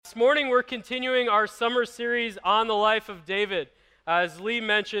This morning we're continuing our summer series on the life of David. As Lee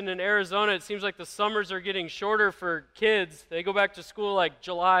mentioned, in Arizona, it seems like the summers are getting shorter for kids. They go back to school like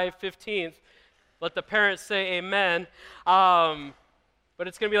July 15th. Let the parents say amen. But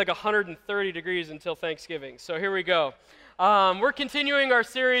it's going to be like 130 degrees until Thanksgiving. So here we go. We're continuing our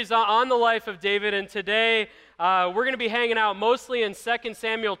series on the life of David, and today we're going to be hanging out mostly in 2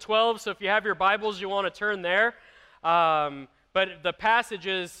 Samuel 12. So if you have your Bibles, you want to turn there. But the passage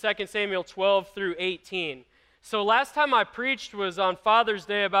is 2 Samuel 12 through 18. So last time I preached was on Father's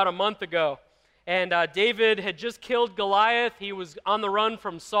Day about a month ago. And David had just killed Goliath. He was on the run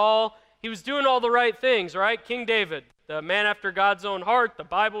from Saul. He was doing all the right things, right? King David, the man after God's own heart, the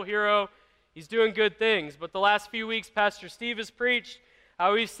Bible hero. He's doing good things. But the last few weeks, Pastor Steve has preached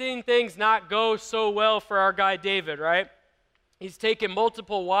how we've seen things not go so well for our guy David, right? He's taken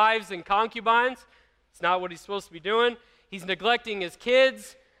multiple wives and concubines. It's not what he's supposed to be doing. He's neglecting his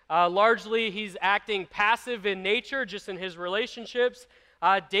kids. Largely, he's acting passive in nature, just in his relationships.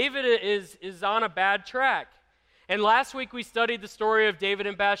 David is on a bad track. And last week, we studied the story of David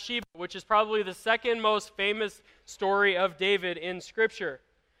and Bathsheba, which is probably the second most famous story of David in Scripture.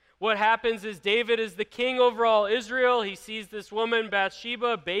 What happens is David is the king over all Israel. He sees this woman,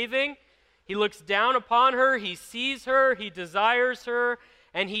 Bathsheba, bathing. He looks down upon her. He sees her. He desires her.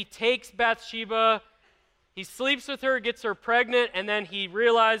 And he takes Bathsheba. He sleeps with her, gets her pregnant, and then he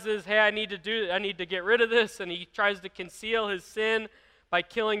realizes, hey, I need to get rid of this, and he tries to conceal his sin by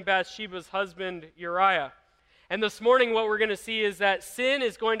killing Bathsheba's husband, Uriah. And this morning what we're going to see is that sin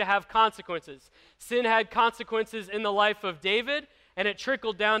is going to have consequences. Sin had consequences in the life of David, and it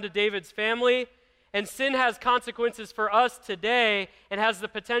trickled down to David's family. And sin has consequences for us today and has the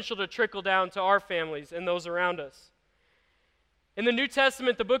potential to trickle down to our families and those around us. In the New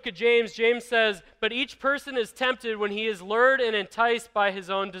Testament, the book of James, James says, "But each person is tempted when he is lured and enticed by his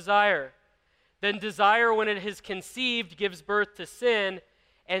own desire. Then desire, when it is conceived, gives birth to sin,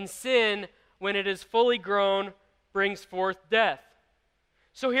 and sin, when it is fully grown, brings forth death."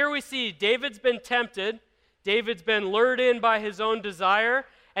 So here we see David's been tempted, David's been lured in by his own desire,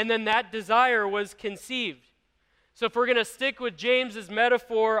 and then that desire was conceived. So if we're going to stick with James's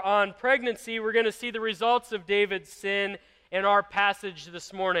metaphor on pregnancy, we're going to see the results of David's sin in our passage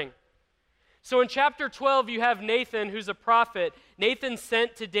this morning. So in chapter 12, you have Nathan, who's a prophet. Nathan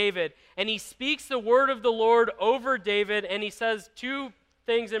sent to David, and he speaks the word of the Lord over David, and he says two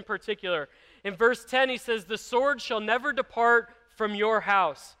things in particular. In verse 10, he says, "The sword shall never depart from your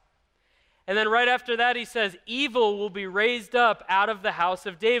house." And then right after that, he says, "Evil will be raised up out of the house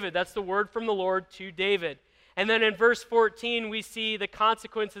of David." That's the word from the Lord to David. And then in verse 14, we see the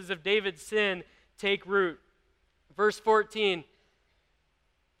consequences of David's sin take root. Verse 14,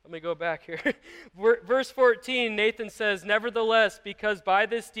 let me go back here. Verse 14, Nathan says, "Nevertheless, because by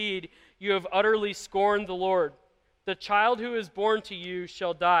this deed you have utterly scorned the Lord, the child who is born to you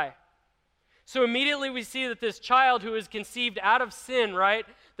shall die." So immediately we see that this child who is conceived out of sin, right?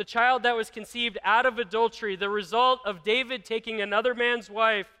 The child that was conceived out of adultery, the result of David taking another man's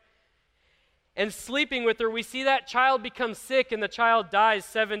wife and sleeping with her, we see that child become sick and the child dies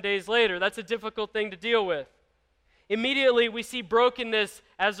 7 days later. That's a difficult thing to deal with. Immediately, we see brokenness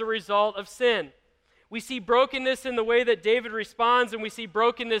as a result of sin. We see brokenness in the way that David responds, and we see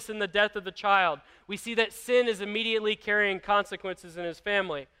brokenness in the death of the child. We see that sin is immediately carrying consequences in his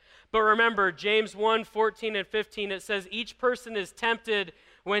family. But remember, James 1, 14 and 15, it says, "Each person is tempted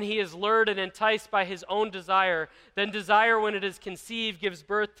when he is lured and enticed by his own desire. Then desire, when it is conceived, gives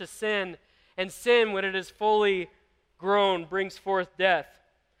birth to sin. And sin, when it is fully grown, brings forth death."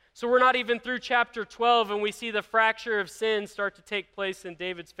 So we're not even through chapter 12, and we see the fracture of sin start to take place in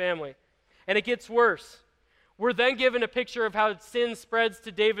David's family. And it gets worse. We're then given a picture of how sin spreads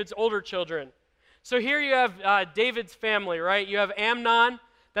to David's older children. So here you have David's family, right? You have Amnon,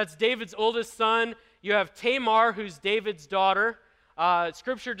 that's David's oldest son. You have Tamar, who's David's daughter.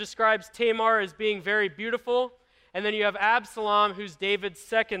 Scripture describes Tamar as being very beautiful. And then you have Absalom, who's David's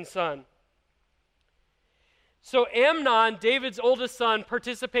second son. So Amnon, David's oldest son,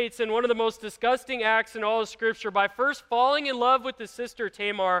 participates in one of the most disgusting acts in all of Scripture by first falling in love with his sister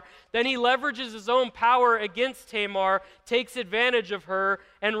Tamar. Then he leverages his own power against Tamar, takes advantage of her,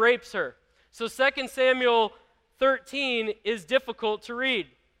 and rapes her. So 2 Samuel 13 is difficult to read.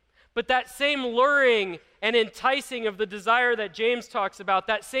 But that same luring and enticing of the desire that James talks about,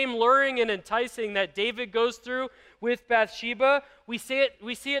 that same luring and enticing that David goes through with Bathsheba, we see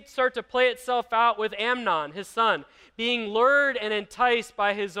it start to play itself out with Amnon, his son, being lured and enticed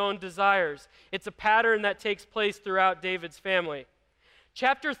by his own desires. It's a pattern that takes place throughout David's family.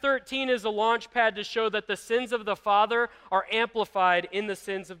 Chapter 13 is a launch pad to show that the sins of the father are amplified in the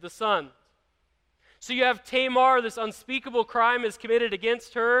sins of the son. So you have Tamar, this unspeakable crime is committed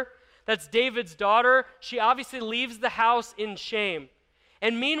against her. That's David's daughter. She obviously leaves the house in shame.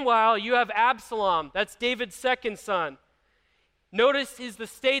 And meanwhile, you have Absalom. That's David's second son. Notice is the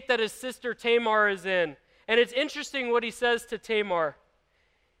state that his sister Tamar is in. And it's interesting what he says to Tamar.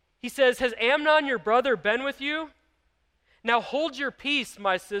 He says, "Has Amnon your brother been with you? Now hold your peace,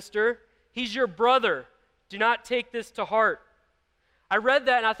 my sister. He's your brother. Do not take this to heart." I read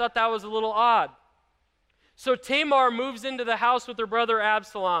that and I thought that was a little odd. So Tamar moves into the house with her brother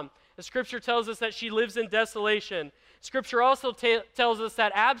Absalom. The scripture tells us that she lives in desolation. Scripture also tells us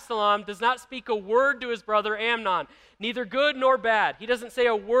that Absalom does not speak a word to his brother Amnon, neither good nor bad. He doesn't say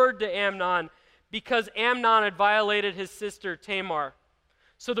a word to Amnon because Amnon had violated his sister Tamar.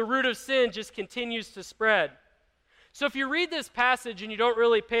 So the root of sin just continues to spread. So if you read this passage and you don't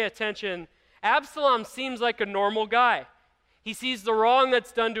really pay attention, Absalom seems like a normal guy. He sees the wrong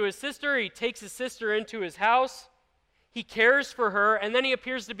that's done to his sister. He takes his sister into his house. He cares for her, and then he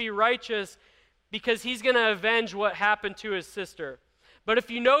appears to be righteous because he's going to avenge what happened to his sister. But if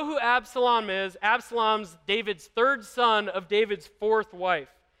you know who Absalom is, Absalom's David's third son of David's fourth wife.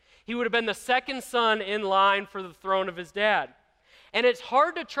 He would have been the second son in line for the throne of his dad. And it's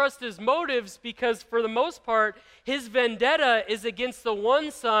hard to trust his motives because, for the most part, his vendetta is against the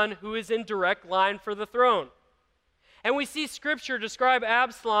one son who is in direct line for the throne. And we see Scripture describe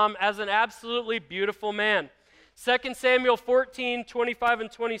Absalom as an absolutely beautiful man. 2 Samuel 14, 25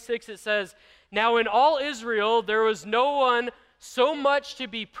 and 26, it says, "Now in all Israel there was no one so much to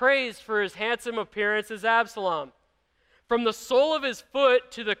be praised for his handsome appearance as Absalom. From the sole of his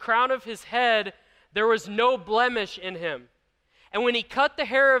foot to the crown of his head, there was no blemish in him. And when he cut the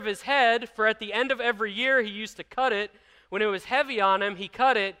hair of his head, for at the end of every year he used to cut it, when it was heavy on him, he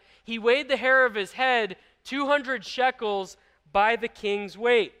cut it, he weighed the hair of his head 200 shekels by the king's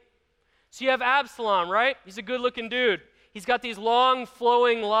weight." So you have Absalom, right? He's a good-looking dude. He's got these long,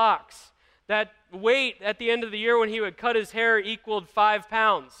 flowing locks. That weight at the end of the year when he would cut his hair equaled 5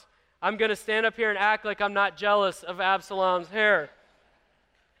 pounds. I'm going to stand up here and act like I'm not jealous of Absalom's hair.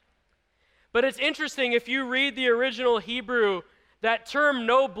 But it's interesting, if you read the original Hebrew, that term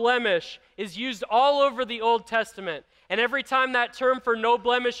 "no blemish" is used all over the Old Testament. And every time that term for "no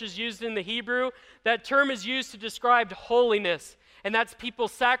blemish" is used in the Hebrew, that term is used to describe holiness. And that's people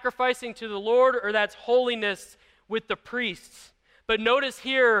sacrificing to the Lord, or that's holiness with the priests. But notice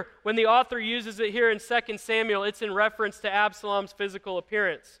here, when the author uses it here in 2 Samuel, it's in reference to Absalom's physical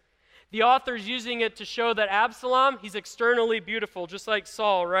appearance. The author's using it to show that Absalom, he's externally beautiful, just like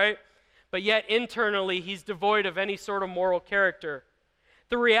Saul, right? But yet internally, he's devoid of any sort of moral character.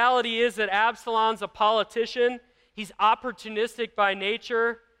 The reality is that Absalom's a politician. He's opportunistic by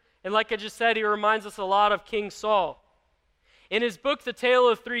nature. And like I just said, he reminds us a lot of King Saul. In his book, The Tale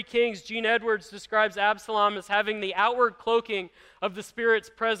of Three Kings, Gene Edwards describes Absalom as having the outward cloaking of the Spirit's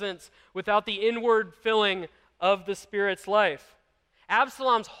presence without the inward filling of the Spirit's life.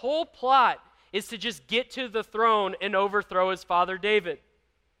 Absalom's whole plot is to just get to the throne and overthrow his father David.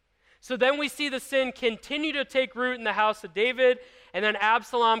 So then we see the sin continue to take root in the house of David, and then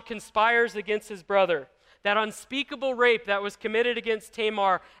Absalom conspires against his brother. That unspeakable rape that was committed against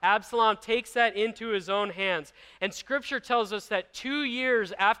Tamar, Absalom takes that into his own hands. And Scripture tells us that 2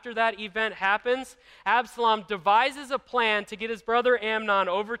 years after that event happens, Absalom devises a plan to get his brother Amnon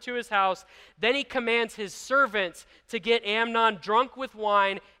over to his house. Then he commands his servants to get Amnon drunk with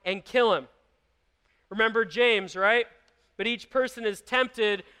wine and kill him. Remember James, right? But each person is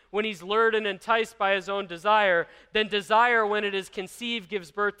tempted when he's lured and enticed by his own desire. Then desire, when it is conceived, gives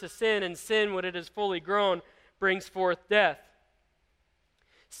birth to sin, and sin, when it is fully grown, brings forth death.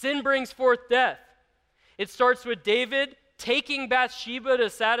 Sin brings forth death. It starts with David taking Bathsheba to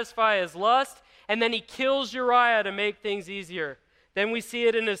satisfy his lust, and then he kills Uriah to make things easier. Then we see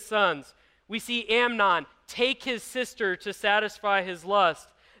it in his sons. We see Amnon take his sister to satisfy his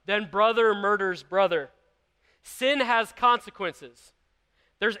lust. Then brother murders brother. Sin has consequences.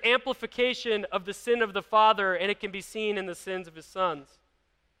 There's amplification of the sin of the father, and it can be seen in the sins of his sons.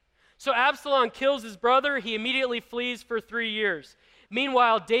 So Absalom kills his brother. He immediately flees for 3 years.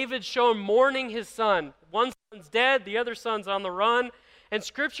 Meanwhile, David's shown mourning his son. One son's dead, the other son's on the run. And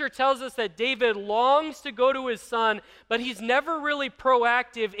Scripture tells us that David longs to go to his son, but he's never really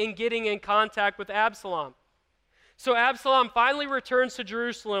proactive in getting in contact with Absalom. So Absalom finally returns to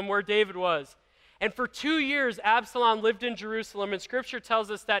Jerusalem, where David was. And for 2 years, Absalom lived in Jerusalem, and Scripture tells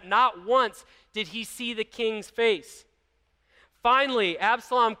us that not once did he see the king's face. Finally,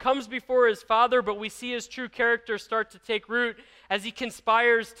 Absalom comes before his father, but we see his true character start to take root as he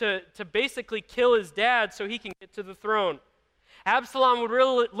conspires to basically kill his dad so he can get to the throne. Absalom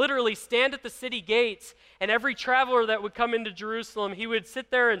would literally stand at the city gates, and every traveler that would come into Jerusalem, he would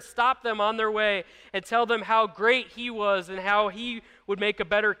sit there and stop them on their way and tell them how great he was and how he would make a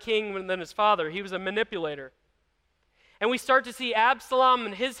better king than his father. He was a manipulator. And we start to see Absalom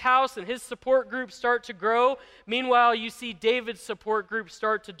and his house and his support group start to grow. Meanwhile, you see David's support group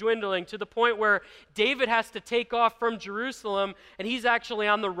start to dwindling to the point where David has to take off from Jerusalem, and he's actually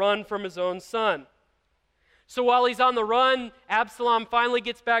on the run from his own son. So while he's on the run, Absalom finally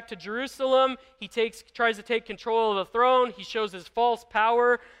gets back to Jerusalem. He tries to take control of the throne. He shows his false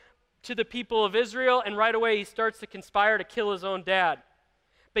power to the people of Israel, and right away he starts to conspire to kill his own dad.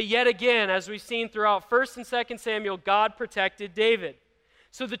 But yet again, as we've seen throughout 1 and 2 Samuel, God protected David.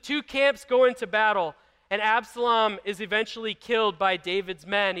 So the two camps go into battle, and Absalom is eventually killed by David's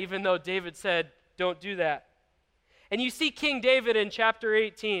men, even though David said, don't do that. And you see King David in chapter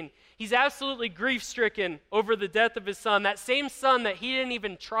 18. He's absolutely grief-stricken over the death of his son, that same son that he didn't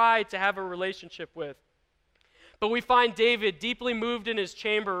even try to have a relationship with. But we find David deeply moved in his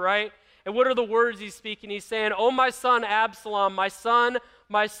chamber, right? And what are the words he's speaking? He's saying, "Oh, my son Absalom, my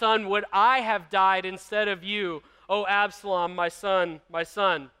son, would I have died instead of you? Oh, Absalom, my son, my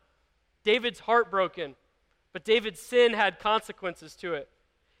son." David's heartbroken, but David's sin had consequences to it.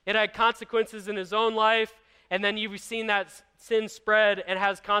 It had consequences in his own life, and then you've seen that sin spread and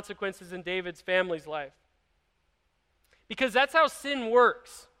has consequences in David's family's life. Because that's how sin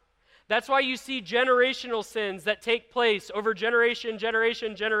works. That's why you see generational sins that take place over generation.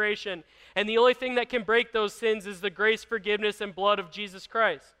 And the only thing that can break those sins is the grace, forgiveness, and blood of Jesus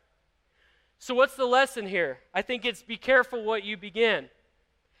Christ. So what's the lesson here? I think it's be careful what you begin.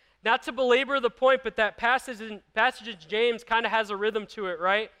 Not to belabor the point, but that passage in James kind of has a rhythm to it,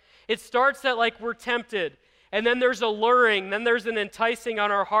 right? It starts that like we're tempted, and then there's a luring, then there's an enticing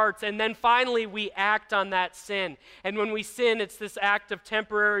on our hearts, and then finally we act on that sin. And when we sin, it's this act of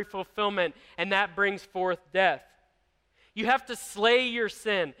temporary fulfillment, and that brings forth death. You have to slay your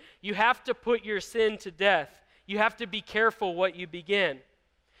sin. You have to put your sin to death. You have to be careful what you begin.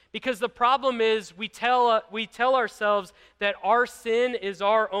 Because the problem is we tell ourselves that our sin is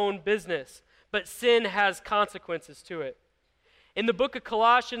our own business, but sin has consequences to it. In the book of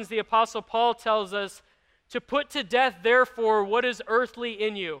Colossians, the Apostle Paul tells us to put to death, therefore, what is earthly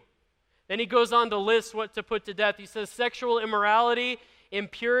in you. Then he goes on to list what to put to death. He says sexual immorality,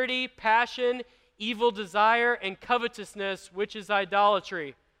 impurity, passion, evil desire, and covetousness, which is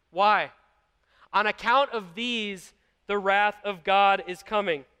idolatry. Why? On account of these, the wrath of God is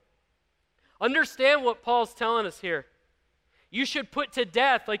coming. Understand what Paul's telling us here. You should put to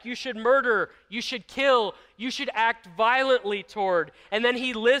death, like you should murder, you should kill, you should act violently toward. And then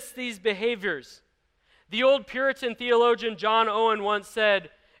he lists these behaviors. The old Puritan theologian John Owen once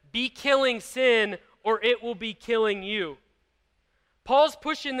said, "Be killing sin, or it will be killing you." Paul's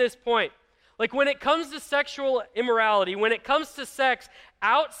pushing this point. Like when it comes to sexual immorality, when it comes to sex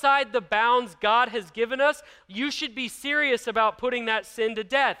outside the bounds God has given us, you should be serious about putting that sin to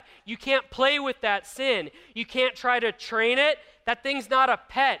death. You can't play with that sin. You can't try to train it. That thing's not a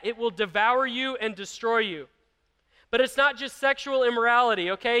pet. It will devour you and destroy you. But it's not just sexual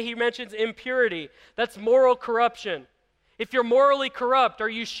immorality, okay? He mentions impurity. That's moral corruption. If you're morally corrupt, are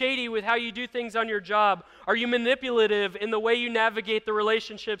you shady with how you do things on your job? Are you manipulative in the way you navigate the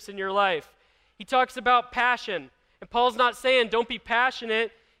relationships in your life? He talks about passion. And Paul's not saying don't be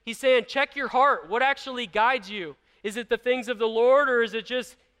passionate. He's saying check your heart. What actually guides you? Is it the things of the Lord, or is it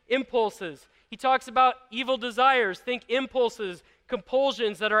just impulses? He talks about evil desires. Think impulses,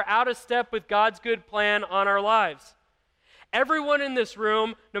 compulsions that are out of step with God's good plan on our lives. Everyone in this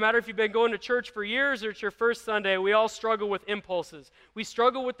room, no matter if you've been going to church for years or it's your first Sunday, we all struggle with impulses. We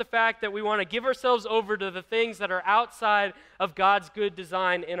struggle with the fact that we want to give ourselves over to the things that are outside of God's good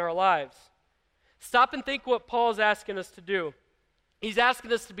design in our lives. Stop and think what Paul's asking us to do. He's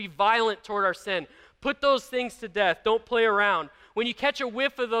asking us to be violent toward our sin. Put those things to death. Don't play around. When you catch a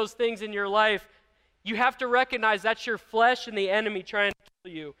whiff of those things in your life, you have to recognize that's your flesh and the enemy trying to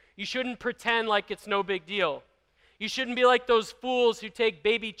kill you. You shouldn't pretend like it's no big deal. You shouldn't be like those fools who take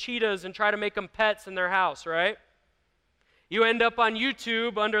baby cheetahs and try to make them pets in their house, right? You end up on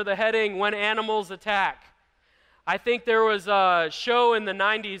YouTube under the heading, "When Animals Attack." I think there was a show in the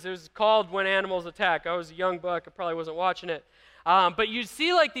 90s, it was called "When Animals Attack." I was a young buck, I probably wasn't watching it. But you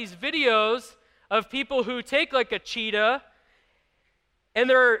see like these videos of people who take like a cheetah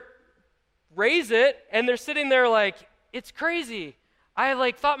and raise it, and they're sitting there like, it's crazy.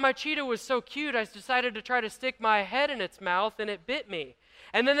 I thought my cheetah was so cute, I decided to try to stick my head in its mouth and it bit me.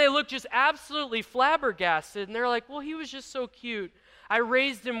 And then they look just absolutely flabbergasted, and they're like, well, he was just so cute. I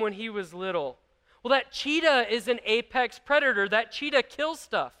raised him when he was little. Well, that cheetah is an apex predator. That cheetah kills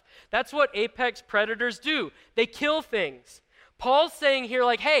stuff. That's what apex predators do. They kill things. Paul's saying here,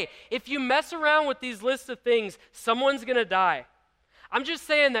 hey, if you mess around with these lists of things, someone's going to die. I'm just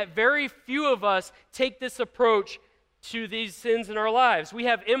saying that very few of us take this approach to these sins in our lives. We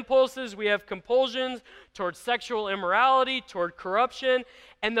have impulses, we have compulsions towards sexual immorality, toward corruption,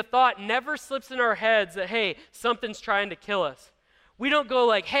 and the thought never slips in our heads that, hey, something's trying to kill us. We don't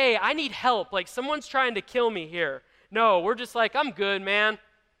go hey, I need help, someone's trying to kill me here. No, we're just I'm good, man.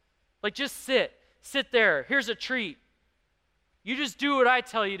 Just sit there. Here's a treat. You just do what I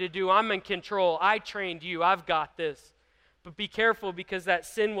tell you to do. I'm in control. I trained you. I've got this. But be careful, because that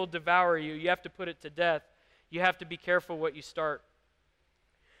sin will devour you. You have to put it to death. You have to be careful what you start.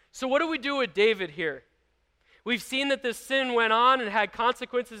 So what do we do with David here? We've seen that this sin went on and had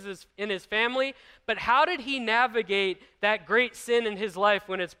consequences in his family, but how did he navigate that great sin in his life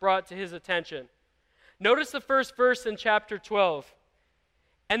when it's brought to his attention? Notice the first verse in chapter 12.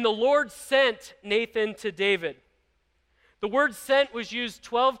 And the Lord sent Nathan to David. The word sent was used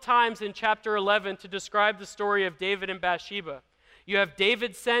 12 times in chapter 11 to describe the story of David and Bathsheba. You have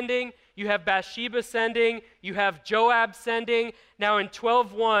David sending, you have Bathsheba sending, you have Joab sending. Now in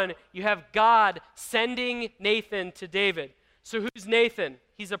 12:1, you have God sending Nathan to David. So who's Nathan?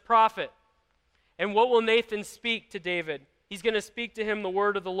 He's a prophet. And what will Nathan speak to David? He's going to speak to him the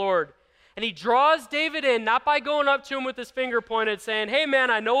word of the Lord. And he draws David in, not by going up to him with his finger pointed, saying, hey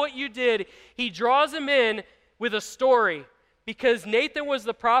man, I know what you did. He draws him in with a story. Because Nathan was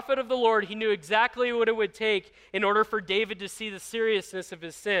the prophet of the Lord, he knew exactly what it would take in order for David to see the seriousness of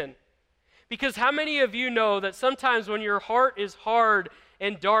his sin. Because how many of you know that sometimes when your heart is hard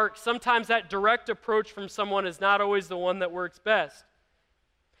and dark, sometimes that direct approach from someone is not always the one that works best?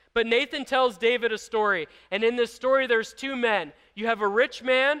 But Nathan tells David a story, and in this story there's two men. You have a rich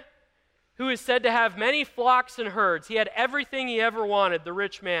man who is said to have many flocks and herds. He had everything he ever wanted, the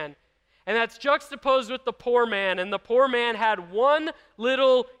rich man. And that's juxtaposed with the poor man. And the poor man had one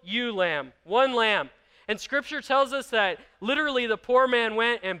little ewe lamb, one lamb. And Scripture tells us that literally the poor man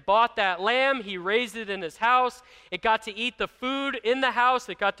went and bought that lamb. He raised it in his house. It got to eat the food in the house.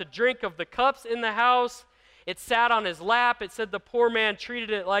 It got to drink of the cups in the house. It sat on his lap. It said the poor man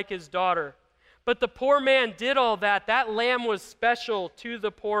treated it like his daughter. But the poor man did all that. That lamb was special to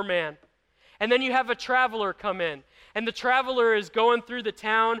the poor man. And then you have a traveler come in. And the traveler is going through the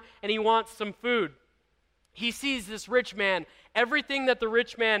town, and he wants some food. He sees this rich man, everything that the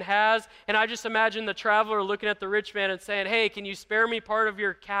rich man has, and I just imagine the traveler looking at the rich man and saying, hey, can you spare me part of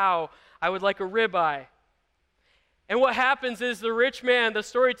your cow? I would like a ribeye. And what happens is the rich man, the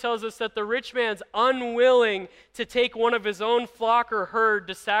story tells us that the rich man's unwilling to take one of his own flock or herd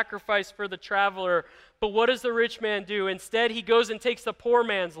to sacrifice for the traveler. But what does the rich man do? Instead, he goes and takes the poor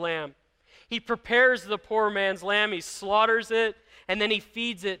man's lamb. He prepares the poor man's lamb, he slaughters it, and then he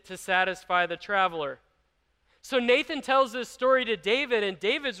feeds it to satisfy the traveler. So Nathan tells this story to David, and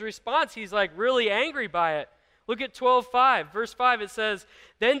David's response, he's really angry by it. Look at 12:5. Verse 5, it says,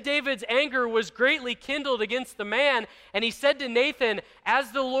 then David's anger was greatly kindled against the man, and he said to Nathan,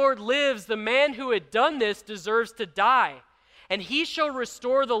 as the Lord lives, the man who had done this deserves to die. And he shall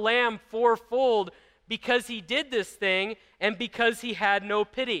restore the lamb fourfold because he did this thing and because he had no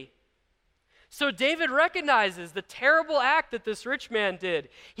pity. So David recognizes the terrible act that this rich man did.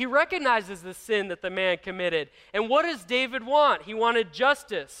 He recognizes the sin that the man committed. And what does David want? He wanted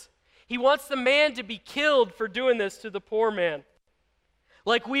justice. He wants the man to be killed for doing this to the poor man.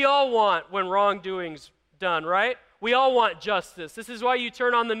 Like we all want when wrongdoing's done, right? We all want justice. This is why you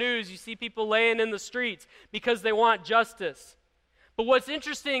turn on the news, you see people laying in the streets because they want justice. But what's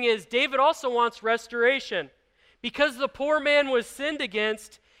interesting is David also wants restoration. Because the poor man was sinned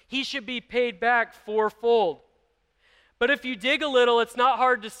against, he should be paid back fourfold. But if you dig a little, it's not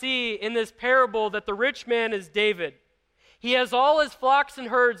hard to see in this parable that the rich man is David. He has all his flocks and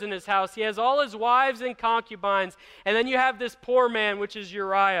herds in his house. He has all his wives and concubines. And then you have this poor man, which is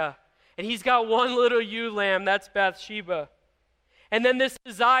Uriah. And he's got one little ewe lamb, that's Bathsheba. And then this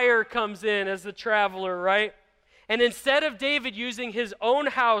desire comes in as the traveler, right? And instead of David using his own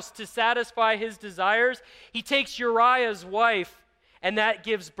house to satisfy his desires, he takes Uriah's wife, and that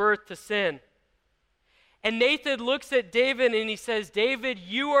gives birth to sin. And Nathan looks at David and he says, David,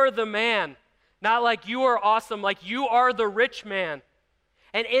 you are the man. Not like you are awesome, like you are the rich man.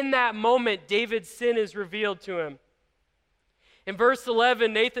 And in that moment, David's sin is revealed to him. In verse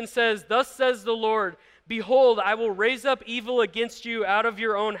 11, Nathan says, thus says the Lord, Behold, I will raise up evil against you out of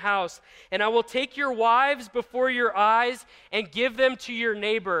your own house, and I will take your wives before your eyes and give them to your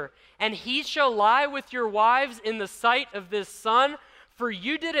neighbor. And he shall lie with your wives in the sight of this sun, for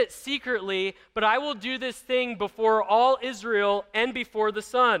you did it secretly, but I will do this thing before all Israel and before the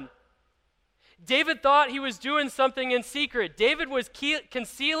sun. David thought he was doing something in secret. David was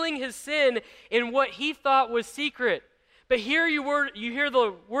concealing his sin in what he thought was secret. But here you hear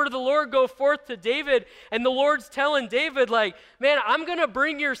the word of the Lord go forth to David, and the Lord's telling David, like, man, I'm going to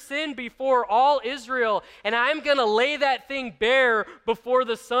bring your sin before all Israel, and I'm going to lay that thing bare before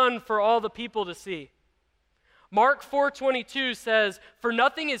the sun for all the people to see. Mark 4:22 says, "For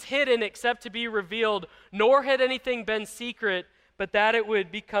nothing is hidden except to be revealed, nor had anything been secret, but that it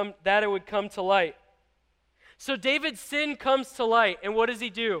would come to light." So David's sin comes to light, and what does he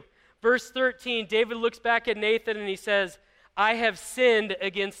do? Verse 13, David looks back at Nathan and he says, "I have sinned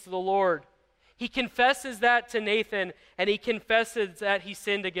against the Lord." He confesses that to Nathan, and he confesses that he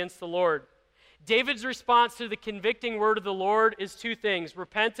sinned against the Lord. David's response to the convicting word of the Lord is two things: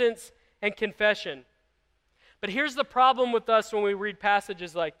 repentance and confession. But here's the problem with us when we read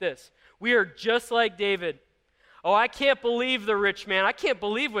passages like this. We are just like David. Oh, I can't believe the rich man. I can't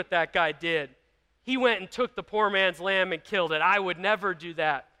believe what that guy did. He went and took the poor man's lamb and killed it. I would never do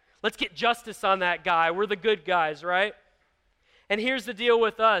that. Let's get justice on that guy. We're the good guys, right? And here's the deal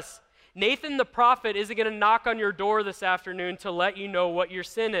with us. Nathan the prophet isn't going to knock on your door this afternoon to let you know what your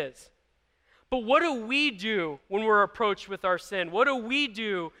sin is. But what do we do when we're approached with our sin? What do we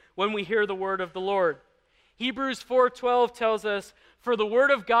do when we hear the word of the Lord? Hebrews 4:12 tells us, "For the word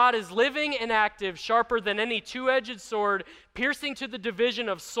of God is living and active, sharper than any two-edged sword, piercing to the division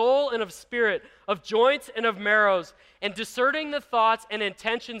of soul and of spirit, of joints and of marrows, and discerning the thoughts and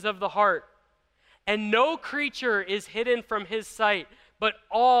intentions of the heart. And no creature is hidden from his sight, but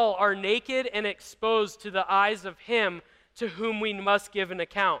all are naked and exposed to the eyes of him to whom we must give an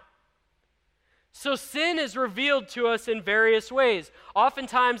account." So sin is revealed to us in various ways.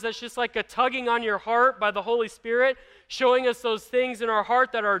 Oftentimes that's just like a tugging on your heart by the Holy Spirit, showing us those things in our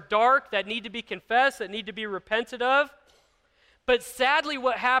heart that are dark, that need to be confessed, that need to be repented of. But sadly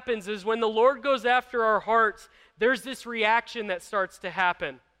what happens is when the Lord goes after our hearts, there's this reaction that starts to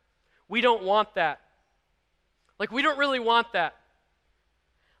happen. We don't want that. Like, we don't really want that.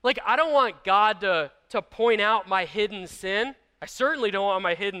 Like, I don't want God to point out my hidden sin. I certainly don't want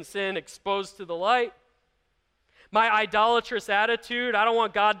my hidden sin exposed to the light. My idolatrous attitude, I don't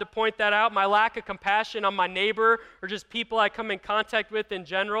want God to point that out. My lack of compassion on my neighbor or just people I come in contact with in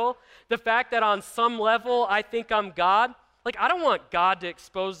general. The fact that on some level I think I'm God. Like, I don't want God to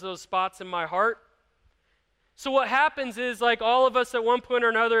expose those spots in my heart. So what happens is, like all of us at one point or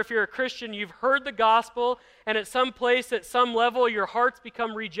another, if you're a Christian, you've heard the gospel, and at some place, at some level, your hearts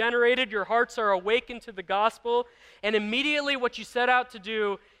become regenerated, your hearts are awakened to the gospel, and immediately what you set out to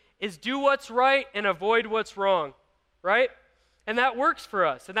do is do what's right and avoid what's wrong, right? And that works for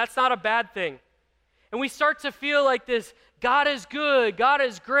us, and that's not a bad thing. And we start to feel like this, God is good, God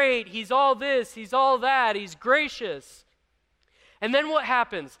is great, He's all this, He's all that, He's gracious. And then what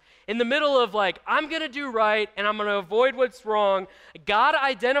happens? In the middle of like, I'm going to do right and I'm going to avoid what's wrong, God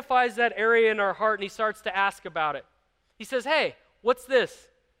identifies that area in our heart and He starts to ask about it. He says, hey, what's this?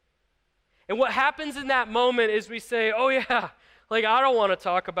 And what happens in that moment is we say, oh yeah, like I don't want to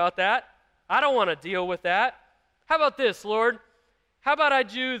talk about that. I don't want to deal with that. How about this, Lord? How about I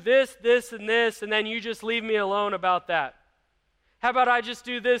do this, this, and this, and then you just leave me alone about that? How about I just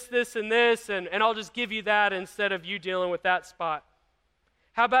do this, this, and this, and I'll just give you that instead of you dealing with that spot?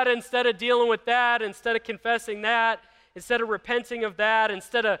 How about instead of dealing with that, instead of confessing that, instead of repenting of that,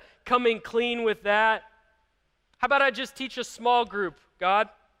 instead of coming clean with that, how about I just teach a small group, God?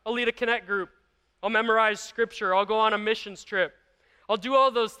 I'll lead a connect group. I'll memorize scripture. I'll go on a missions trip. I'll do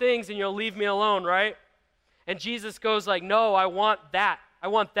all those things and you'll leave me alone, right? And Jesus goes like, no, I want that. I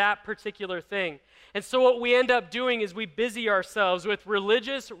want that particular thing. And so what we end up doing is we busy ourselves with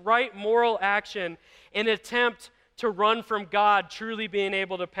religious, right, moral action in an attempt to run from God truly being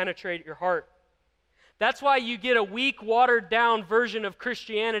able to penetrate your heart. That's why you get a weak, watered-down version of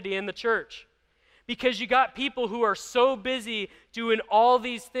Christianity in the church. Because you got people who are so busy doing all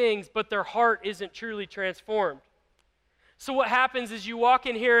these things, but their heart isn't truly transformed. So what happens is you walk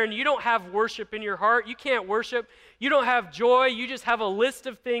in here and you don't have worship in your heart. You can't worship. You don't have joy. You just have a list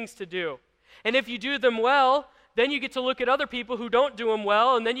of things to do. And if you do them well, then you get to look at other people who don't do them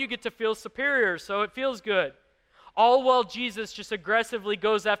well, and then you get to feel superior, so it feels good. All while Jesus just aggressively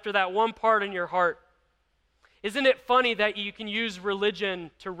goes after that one part in your heart. Isn't it funny that you can use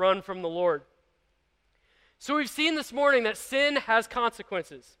religion to run from the Lord? So we've seen this morning that sin has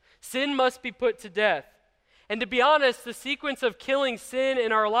consequences. Sin must be put to death. And to be honest, the sequence of killing sin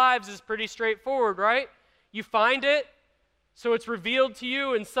in our lives is pretty straightforward, right? You find it, so it's revealed to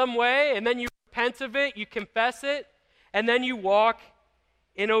you in some way, and then you repent of it, you confess it, and then you walk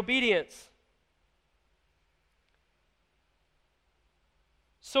in obedience.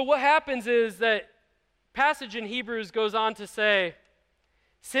 So what happens is that passage in Hebrews goes on to say,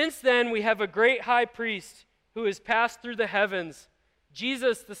 since then we have a great high priest who has passed through the heavens,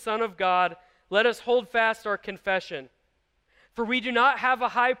 Jesus, the Son of God. Let us hold fast our confession. For we do not have a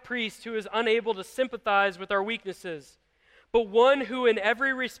high priest who is unable to sympathize with our weaknesses, but one who in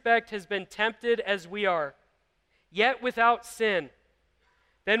every respect has been tempted as we are, yet without sin.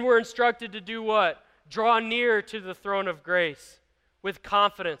 Then we're instructed to do what? Draw near to the throne of grace with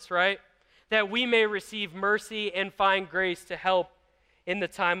confidence, right? That we may receive mercy and find grace to help in the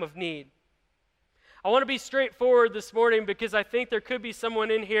time of need. I want to be straightforward this morning because I think there could be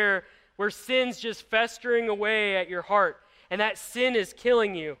someone in here where sin's just festering away at your heart, and that sin is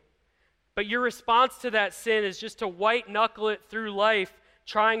killing you. But your response to that sin is just to white-knuckle it through life,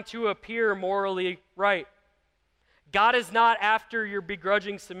 trying to appear morally right. God is not after your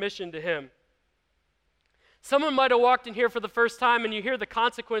begrudging submission to him. Someone might have walked in here for the first time and you hear the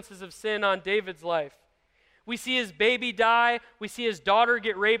consequences of sin on David's life. We see his baby die. We see his daughter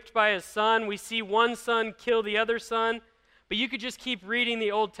get raped by his son. We see one son kill the other son. But you could just keep reading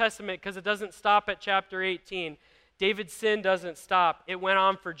the Old Testament because it doesn't stop at chapter 18. David's sin doesn't stop. It went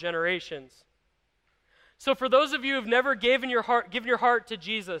on for generations. So for those of you who've never given your heart to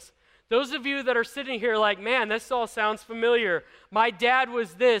Jesus, those of you that are sitting here like, man, this all sounds familiar. My dad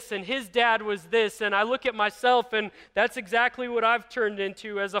was this, and his dad was this, and I look at myself, and that's exactly what I've turned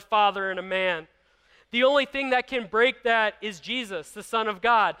into as a father and a man. The only thing that can break that is Jesus, the Son of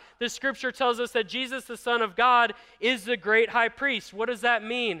God. The scripture tells us that Jesus, the Son of God, is the great high priest. What does that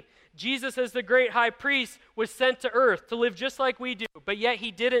mean? Jesus, as the great high priest, was sent to earth to live just like we do, but yet he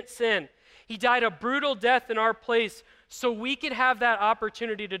didn't sin. He died a brutal death in our place so we can have that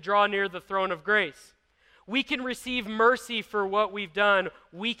opportunity to draw near the throne of grace. We can receive mercy for what we've done.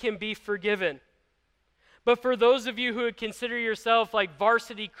 We can be forgiven. But for those of you who would consider yourself like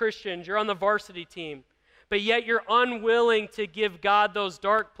varsity Christians, you're on the varsity team, but yet you're unwilling to give God those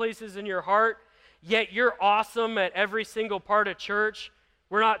dark places in your heart, yet you're awesome at every single part of church,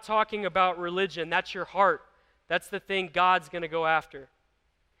 we're not talking about religion. That's your heart. That's the thing God's going to go after.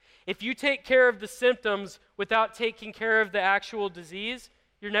 If you take care of the symptoms without taking care of the actual disease,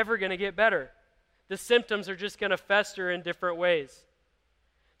 you're never going to get better. The symptoms are just going to fester in different ways.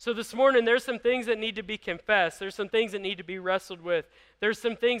 So this morning, there's some things that need to be confessed. There's some things that need to be wrestled with. There's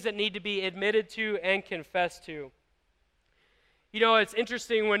some things that need to be admitted to and confessed to. You know, it's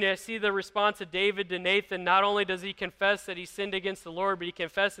interesting when you see the response of David to Nathan. Not only does he confess that he sinned against the Lord, but he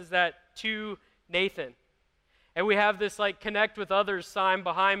confesses that to Nathan. And we have this like connect with others sign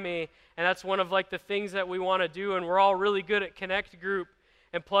behind me, and that's one of like the things that we want to do, and we're all really good at connect group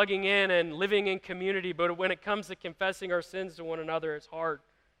and plugging in and living in community, but when it comes to confessing our sins to one another, it's hard.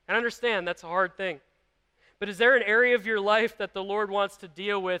 And I understand that's a hard thing. But is there an area of your life that the Lord wants to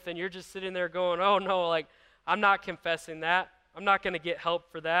deal with and you're just sitting there going, oh no, like I'm not confessing that. I'm not going to get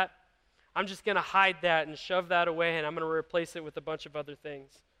help for that. I'm just going to hide that and shove that away, and I'm going to replace it with a bunch of other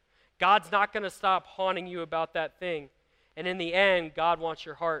things. God's not going to stop haunting you about that thing. And in the end, God wants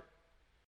your heart.